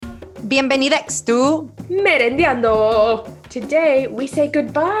Bienvenidos to Merendiando! Today, we say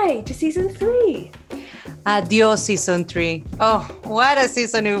goodbye to Season 3. Adios Season 3. Oh, what a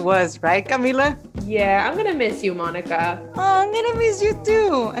season it was, right, Camila? Yeah, I'm gonna miss you, Monica. Oh, I'm gonna miss you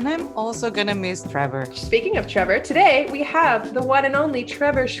too. And I'm also gonna miss Trevor. Speaking of Trevor, today we have the one and only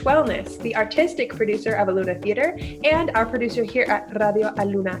Trevor Schwellnus, the artistic producer of Aluna Theater and our producer here at Radio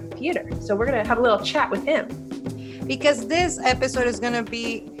Aluna Theater. So we're gonna have a little chat with him. Because this episode is gonna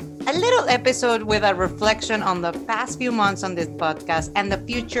be a little episode with a reflection on the past few months on this podcast and the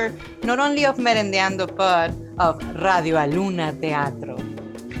future, not only of Merendiando, but of Radio Aluna Teatro.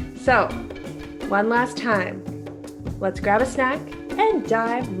 So, one last time, let's grab a snack and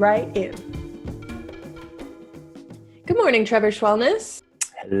dive right in. Good morning, Trevor Schwellnus.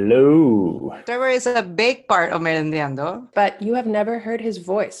 Hello. Trevor is a big part of Merendiando. But you have never heard his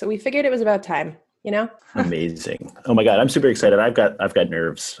voice, so we figured it was about time. You know? Amazing. Oh my God, I'm super excited. I've got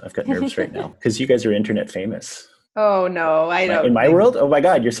nerves. I've got nerves right now because you guys are internet famous. Oh no, I don't. In my world? Oh my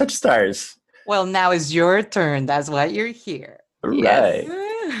God, you're such stars. Well, now it's your turn. That's why you're here. Right.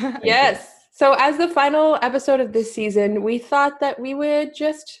 Yes. So as the final episode of this season, we thought that we would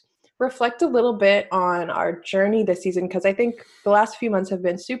just reflect a little bit on our journey this season, because I think the last few months have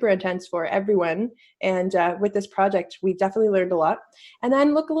been super intense for everyone. And with this project, we definitely learned a lot. And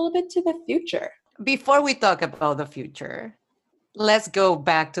then look a little bit to the future. Before we talk about the future, let's go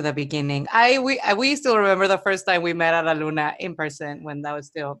back to the beginning. We still remember the first time we met at Aluna in person, when that was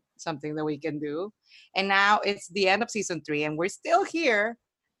still something that we can do. And now it's the end of season 3 and we're still here.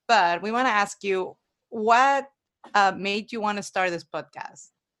 But we want to ask you, what made you want to start this podcast?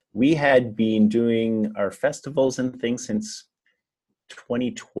 We had been doing our festivals and things since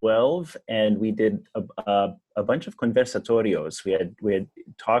 2012, and we did a bunch of conversatorios. We had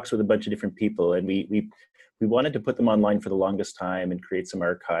talks with a bunch of different people, and we wanted to put them online for the longest time and create some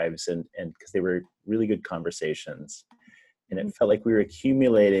archives, and because they were really good conversations, and it felt like we were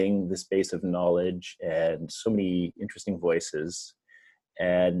accumulating this base of knowledge and so many interesting voices,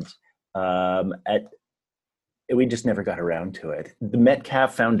 and we just never got around to it. The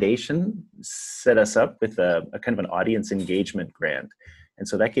Metcalf Foundation set us up with a kind of an audience engagement grant. And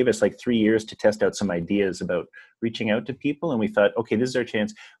so that gave us like 3 years to test out some ideas about reaching out to people. And we thought, okay, this is our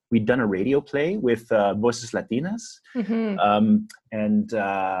chance. We'd done a radio play with Voces Latinas, and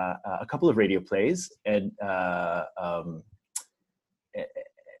a couple of radio plays. And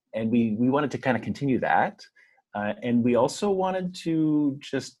we wanted to kind of continue that. And we also wanted to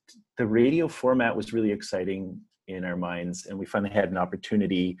the radio format was really exciting in our minds, and we finally had an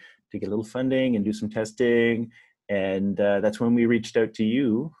opportunity to get a little funding and do some testing, and that's when we reached out to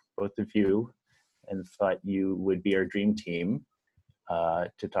you, both of you, and thought you would be our dream team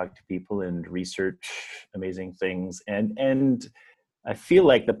to talk to people and research amazing things. And I feel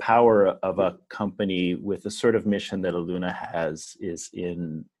like the power of a company with the sort of mission that Aluna has is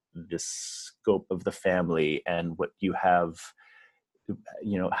in the scope of the family and what you have,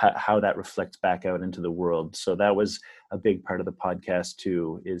 how that reflects back out into the world. So that was a big part of the podcast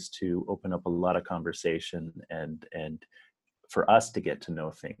too, is to open up a lot of conversation and for us to get to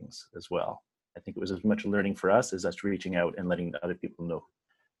know things as well. I think it was as much learning for us as us reaching out and letting other people know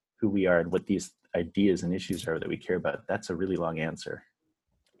who we are and what these ideas and issues are that we care about. That's a really long answer.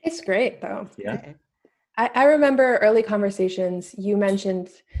 It's great though. Yeah. Okay. I remember early conversations, you mentioned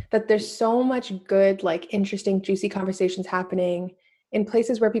that there's so much good, like interesting, juicy conversations happening in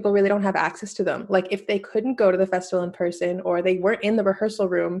places where people really don't have access to them. Like if they couldn't go to the festival in person or they weren't in the rehearsal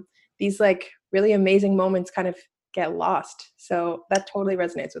room, these like really amazing moments kind of get lost. So that totally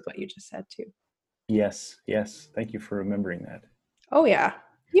resonates with what you just said too. Yes. Thank you for remembering that. Oh yeah.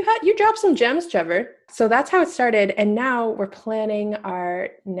 You dropped some gems, Trevor. So that's how it started. And now we're planning our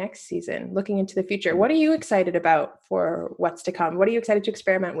next season, looking into the future. What are you excited about for what's to come? What are you excited to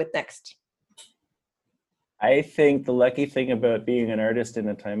experiment with next? I think the lucky thing about being an artist in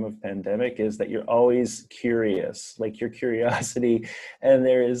a time of pandemic is that you're always curious, like your curiosity, and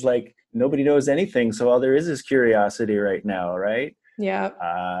there is like, nobody knows anything. So all there is curiosity right now, right? Yeah.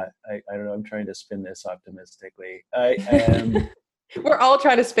 I don't know. I'm trying to spin this optimistically. We're all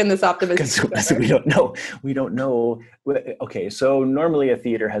trying to spin this optimism. Because we don't know. Okay, so normally a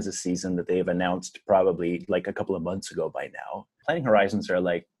theater has a season that they've announced probably like a couple of months ago by now. Planning horizons are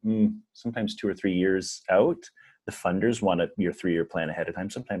like sometimes 2 or 3 years out. The funders want your 3-year plan ahead of time,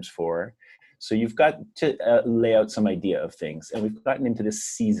 sometimes 4. So you've got to lay out some idea of things. And we've gotten into this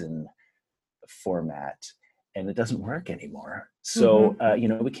season format. and it doesn't work anymore. So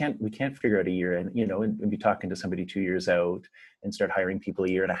Mm-hmm. we can't figure out a year, and be talking to somebody 2 years out and start hiring people a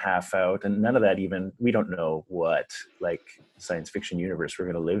year and a half out, and none of that. Even we don't know what like science fiction universe we're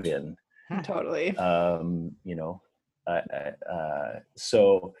going to live in. Totally. You know,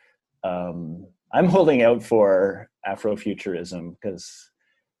 so I'm holding out for Afrofuturism because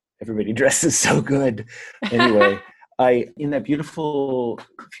everybody dresses so good. Anyway, in that beautiful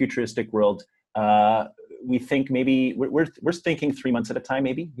futuristic world, we think maybe we're thinking 3 months at a time,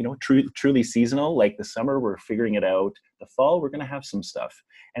 maybe, truly seasonal. Like the summer, we're figuring it out. The fall, we're going to have some stuff,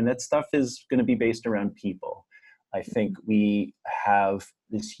 and that stuff is going to be based around people. I think we have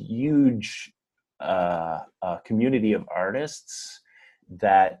this huge community of artists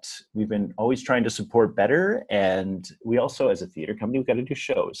that we've been always trying to support better. And we also, as a theater company, we've got to do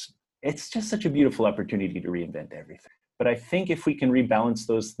shows. It's just such a beautiful opportunity to reinvent everything. But I think if we can rebalance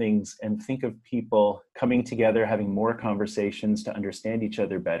those things and think of people coming together, having more conversations to understand each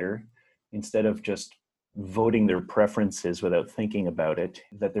other better, instead of just voting their preferences without thinking about it,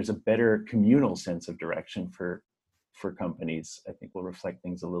 that there's a better communal sense of direction for companies, I think will reflect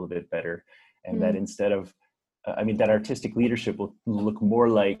things a little bit better. And that instead of that artistic leadership will look more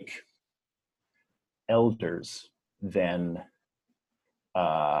like elders than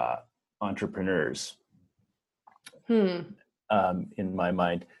entrepreneurs, in my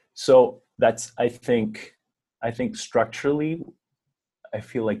mind. So that's, I think structurally, I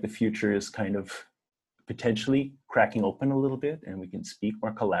feel like the future is kind of potentially cracking open a little bit, and we can speak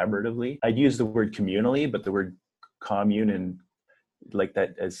more collaboratively. I'd use the word communally, but the word commune and like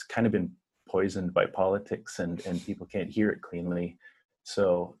that has kind of been poisoned by politics, and people can't hear it cleanly.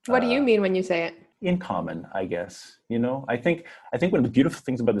 So what do you mean when you say it? In common, I guess. I think one of the beautiful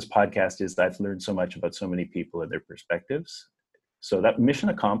things about this podcast is that I've learned so much about so many people and their perspectives. So that mission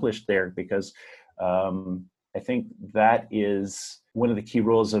accomplished there, because I think that is one of the key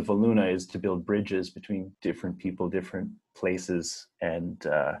roles of Eluna, is to build bridges between different people, different places, and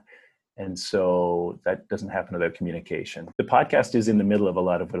so that doesn't happen without communication. The podcast is in the middle of a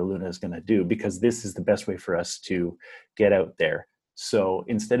lot of what Eluna is going to do, because this is the best way for us to get out there. So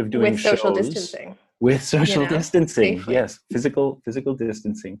instead of doing with social shows, distancing, with social distancing, safely. Yes, physical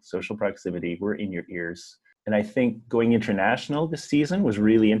distancing, social proximity, we're in your ears. And I think going international this season was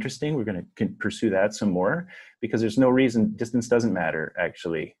really interesting. We're going to pursue that some more, because there's no reason, distance doesn't matter,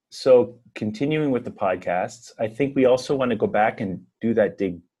 actually. So continuing with the podcasts, I think we also want to go back and do that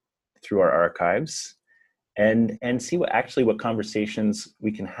dig through our archives and see what conversations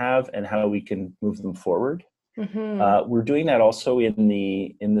we can have and how we can move them forward. We're doing that also in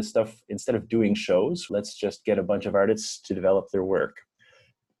the stuff. Instead of doing shows, let's just get a bunch of artists to develop their work.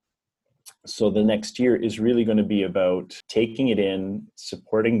 So the next year is really going to be about taking it in,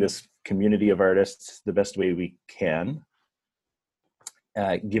 supporting this community of artists the best way we can,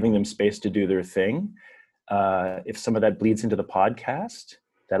 giving them space to do their thing. If some of that bleeds into the podcast,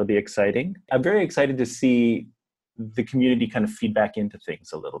 that'll be exciting. I'm very excited to see the community kind of feed back into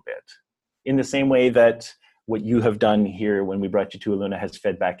things a little bit, in the same way that what you have done here when we brought you to Eluna has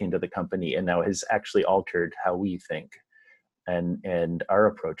fed back into the company, and now has actually altered how we think and our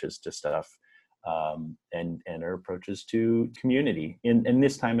approaches to stuff, and our approaches to community. In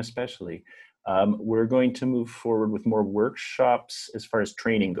this time especially, we're going to move forward with more workshops as far as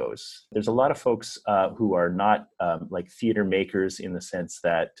training goes. There's a lot of folks who are not like theater makers, in the sense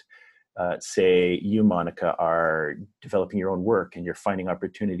that say you, Monica, are developing your own work and you're finding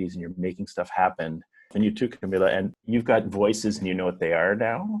opportunities and you're making stuff happen. And you too, Camilla, and you've got voices and you know what they are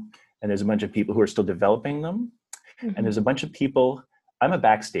now. And there's a bunch of people who are still developing them. And there's a bunch of people, I'm a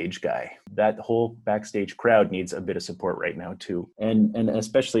backstage guy. That whole backstage crowd needs a bit of support right now too. And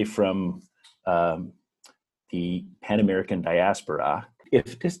especially from the Pan-American diaspora.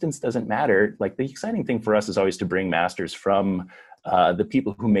 If distance doesn't matter, like the exciting thing for us is always to bring masters from the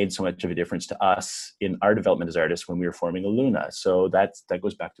people who made so much of a difference to us in our development as artists when we were forming Eluna. So that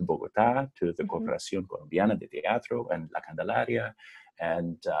goes back to Bogota, to the Cooperación Colombiana de Teatro and La Candelaria,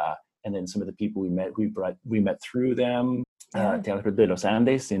 and then some of the people we met through them, Teatro de los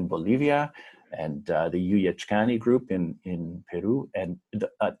Andes in Bolivia, and the Yuya Chcani group in Peru, and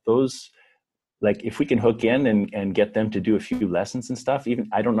those. Like if we can hook in and get them to do a few lessons and stuff, even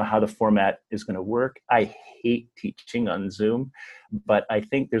I don't know how the format is going to work. I hate teaching on Zoom, but I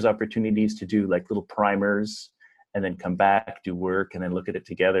think there's opportunities to do like little primers and then come back, do work, and then look at it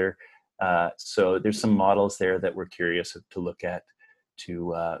together. So there's some models there that we're curious to look at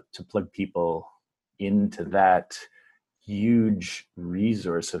to plug people into that huge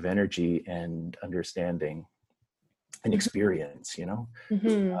resource of energy and understanding. an experience,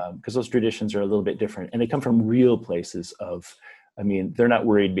 Mm-hmm. because those traditions are a little bit different, and they come from real places of, I mean, they're not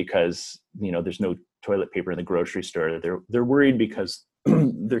worried because, there's no toilet paper in the grocery store. They're worried because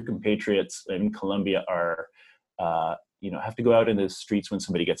their compatriots in Colombia are, have to go out in the streets when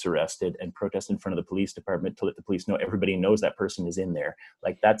somebody gets arrested and protest in front of the police department to let the police know everybody knows that person is in there.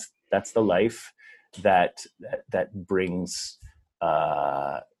 Like that's the life that brings,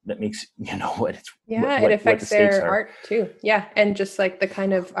 that makes, what it's, It affects what the stakes their are. art too. Yeah. And just like the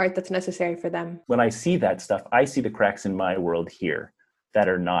kind of art that's necessary for them. When I see that stuff, I see the cracks in my world here that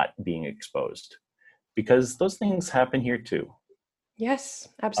are not being exposed, because those things happen here too. Yes,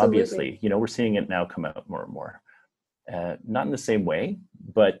 absolutely. Obviously, we're seeing it now come out more and more. Not in the same way,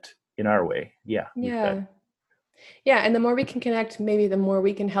 but in our way. Yeah. Yeah. Yeah. And the more we can connect, maybe the more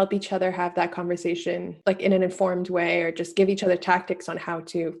we can help each other have that conversation, like in an informed way, or just give each other tactics on how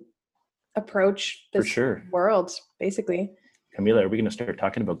to approach this For sure. world, basically. Camila, are we going to start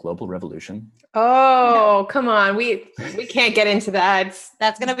talking about global revolution? Oh, come on. We can't get into that.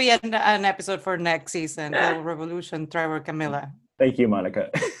 That's going to be an episode for next season. Global Revolution, Trevor, Camila. Thank you, Monica.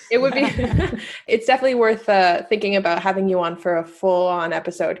 It would be, it's definitely worth thinking about having you on for a full-on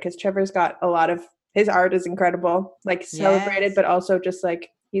episode, because Trevor's got a lot of, his art is incredible, like celebrated, Yes. but also just like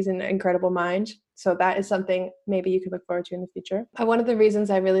he's an incredible mind. So that is something maybe you could look forward to in the future. One of the reasons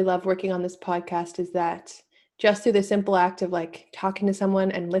I really love working on this podcast is that just through the simple act of like talking to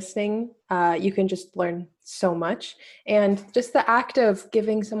someone and listening, you can just learn so much. And just the act of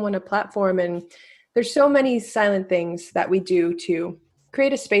giving someone a platform, and there's so many silent things that we do to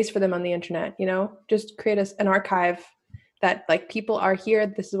create a space for them on the internet, just create an archive that like people are here.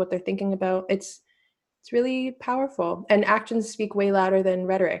 This is what they're thinking about. It's really powerful, and actions speak way louder than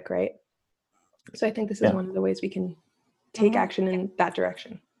rhetoric, right? So I think this is one of the ways we can take action in that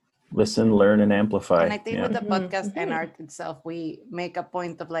direction. Listen, learn, and amplify. And I think with the podcast and art itself, we make a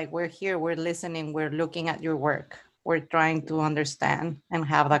point of like, we're here, we're listening, we're looking at your work, we're trying to understand and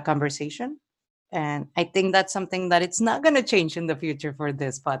have that conversation. And I think that's something that it's not going to change in the future for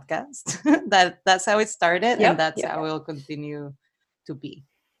this podcast. That's how it started, and that's how it will continue to be.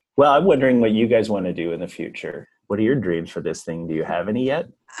 Well, I'm wondering what you guys want to do in the future. What are your dreams for this thing? Do you have any yet?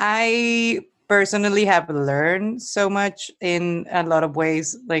 I personally have learned so much in a lot of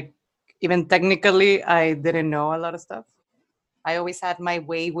ways. Like, even technically, I didn't know a lot of stuff. I always had my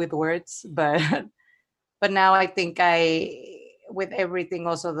way with words, but now I think with everything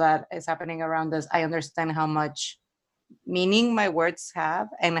also that is happening around us, I understand how much meaning my words have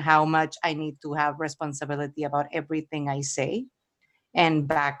and how much I need to have responsibility about everything I say and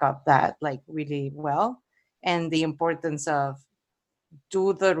back up that like really well. And the importance of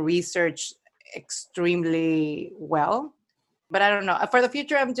do the research extremely well. But I don't know. For the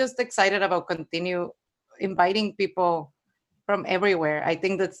future, I'm just excited about continue inviting people from everywhere. I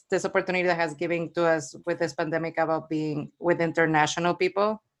think that this opportunity that has given to us with this pandemic about being with international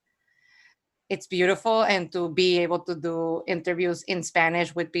people, it's beautiful. And to be able to do interviews in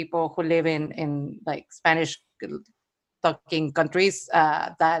Spanish with people who live in like Spanish talking countries,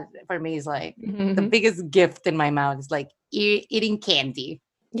 that for me is like the biggest gift in my mouth. It's like eating candy.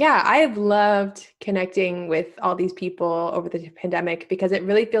 Yeah, I have loved connecting with all these people over the pandemic, because it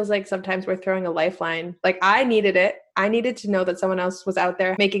really feels like sometimes we're throwing a lifeline. Like I needed it. I needed to know that someone else was out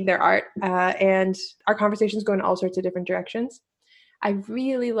there making their art, and our conversations go in all sorts of different directions. I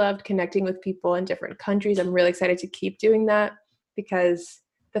really loved connecting with people in different countries. I'm really excited to keep doing that, because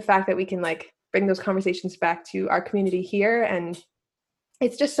the fact that we can like bring those conversations back to our community here, and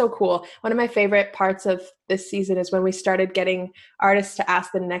it's just so cool. One of my favorite parts of this season is when we started getting artists to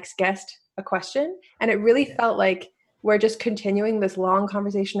ask the next guest a question. And it really felt like we're just continuing this long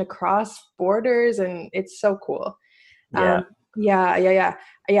conversation across borders, and it's so cool. Yeah. Yeah.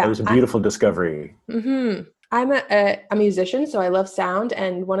 It was a beautiful discovery. I'm a musician, so I love sound.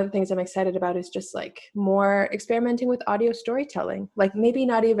 And one of the things I'm excited about is just like more experimenting with audio storytelling. Like maybe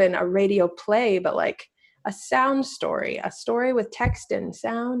not even a radio play, but like a sound story, a story with text and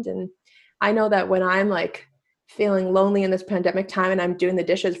sound. And I know that when I'm like feeling lonely in this pandemic time and I'm doing the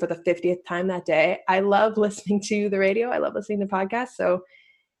dishes for the 50th time that day, I love listening to the radio. I love listening to podcasts. So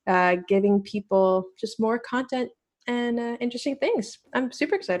giving people just more content and interesting things. I'm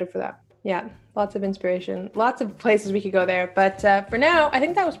super excited for that. Yeah, lots of inspiration, lots of places we could go there. But for now, I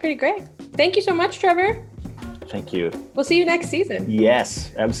think that was pretty great. Thank you so much, Trevor. Thank you. We'll see you next season.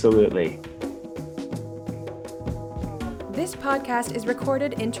 Yes, absolutely. This podcast is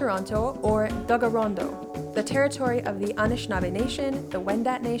recorded in Toronto or Dagarondo. the territory of the Anishinaabe Nation, the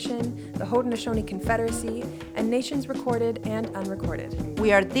Wendat Nation, the Haudenosaunee Confederacy, and nations recorded and unrecorded.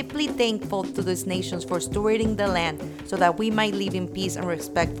 We are deeply thankful to these nations for stewarding the land so that we might live in peace and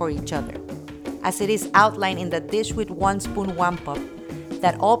respect for each other. As it is outlined in the Dish with One Spoon, One Pup,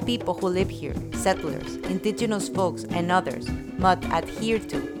 that all people who live here, settlers, indigenous folks, and others, must adhere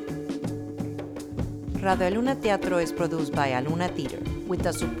to. Radio Aluna Teatro is produced by Aluna Theatre with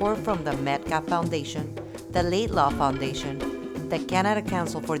the support from the Metcalf Foundation, the Laidlaw Foundation, the Canada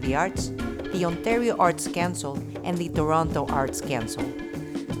Council for the Arts, the Ontario Arts Council, and the Toronto Arts Council.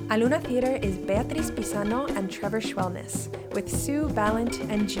 Aluna Theatre is Beatriz Pisano and Trevor Schwellness, with Sue Ballant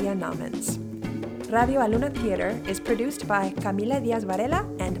and Gia Namens. Radio Aluna Theatre is produced by Camila Diaz Varela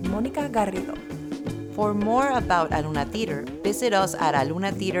and Monica Garrido. For more about Aluna Theatre, visit us at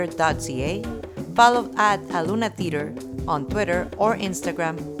alunatheatre.ca, follow at Aluna Theatre on Twitter or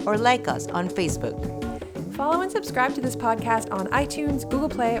Instagram, or like us on Facebook. Follow and subscribe to this podcast on iTunes, Google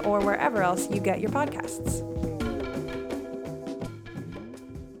Play, or wherever else you get your podcasts.